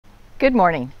Good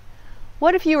morning.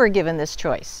 What if you were given this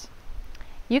choice?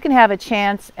 You can have a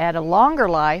chance at a longer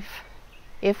life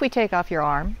if we take off your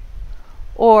arm,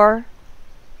 or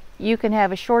you can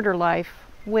have a shorter life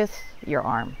with your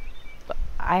arm.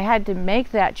 I had to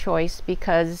make that choice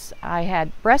because I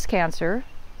had breast cancer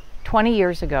 20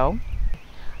 years ago.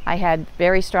 I had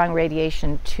very strong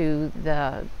radiation to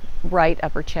the right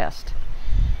upper chest.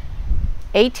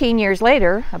 18 years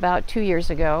later, about 2 years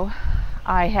ago,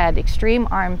 I had extreme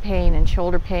arm pain and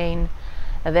shoulder pain.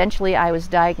 Eventually I was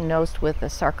diagnosed with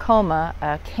a sarcoma,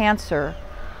 a cancer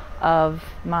of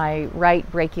my right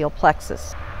brachial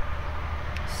plexus.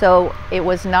 So it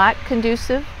was not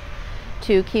conducive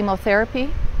to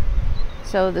chemotherapy.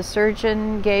 So the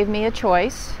surgeon gave me a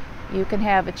choice. You can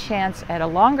have a chance at a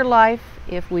longer life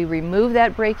if we remove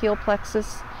that brachial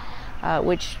plexus,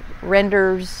 which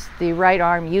renders the right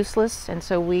arm useless, and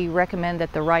so we recommend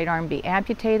that the right arm be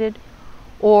amputated.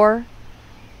 Or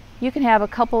you can have a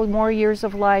couple more years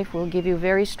of life. We'll give you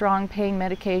very strong pain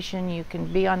medication. You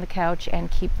can be on the couch and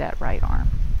keep that right arm.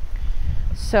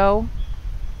 So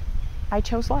I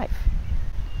chose life,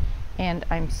 and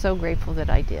I'm so grateful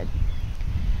that I did.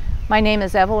 My name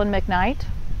is Evelyn McKnight.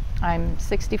 I'm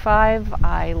 65.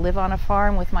 I live on a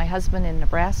farm with my husband in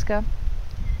Nebraska.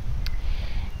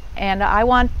 And I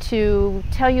want to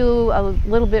tell you a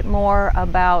little bit more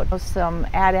about some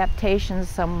adaptations,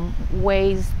 some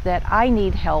ways that I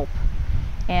need help,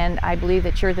 and I believe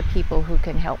that you're the people who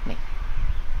can help me.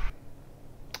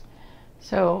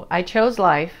 So I chose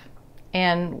life,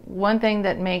 and one thing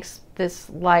that makes this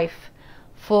life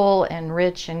full and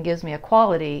rich and gives me a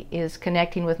quality is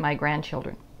connecting with my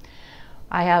grandchildren.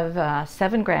 I have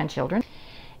 7 grandchildren,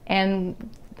 and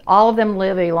all of them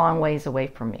live a long ways away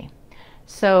from me.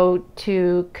 So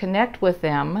to connect with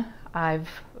them,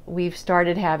 we've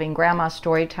started having grandma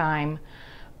story time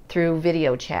through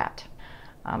video chat.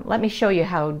 Let me show you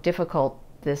how difficult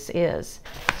this is.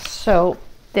 So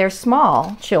they're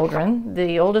small children.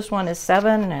 The oldest one is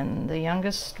 7 and the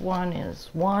youngest one is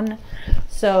 1.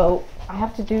 So I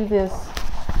have to do this.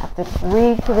 I have to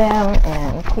read to them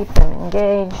and keep them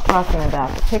engaged, talking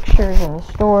about the pictures and the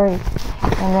story,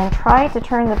 and then try to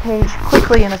turn the page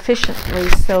quickly and efficiently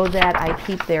so that I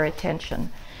keep their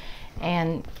attention.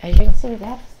 And as you can see,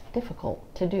 that's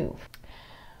difficult to do.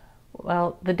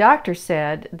 Well, the doctor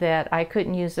said that I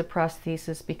couldn't use the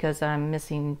prosthesis because I'm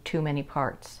missing too many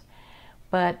parts.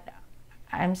 But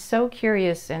I'm so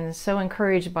curious and so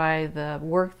encouraged by the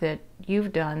work that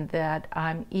you've done that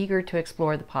I'm eager to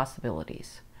explore the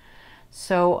possibilities.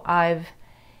 So I've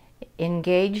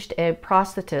engaged a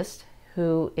prosthetist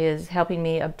who is helping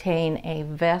me obtain a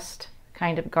vest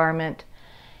kind of garment.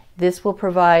 This will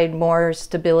provide more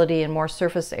stability and more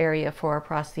surface area for a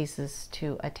prosthesis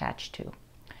to attach to.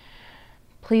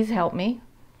 Please help me.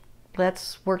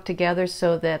 Let's work together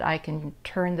so that I can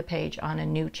turn the page on a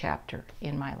new chapter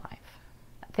in my life.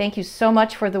 Thank you so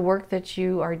much for the work that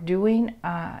you are doing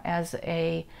as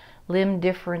a limb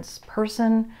difference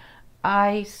person.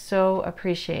 I so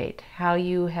appreciate how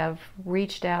you have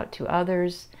reached out to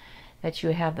others, that you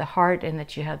have the heart and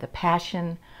that you have the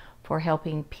passion for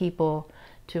helping people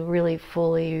to really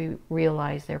fully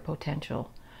realize their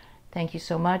potential. Thank you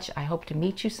so much. I hope to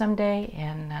meet you someday,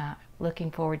 and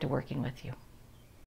looking forward to working with you.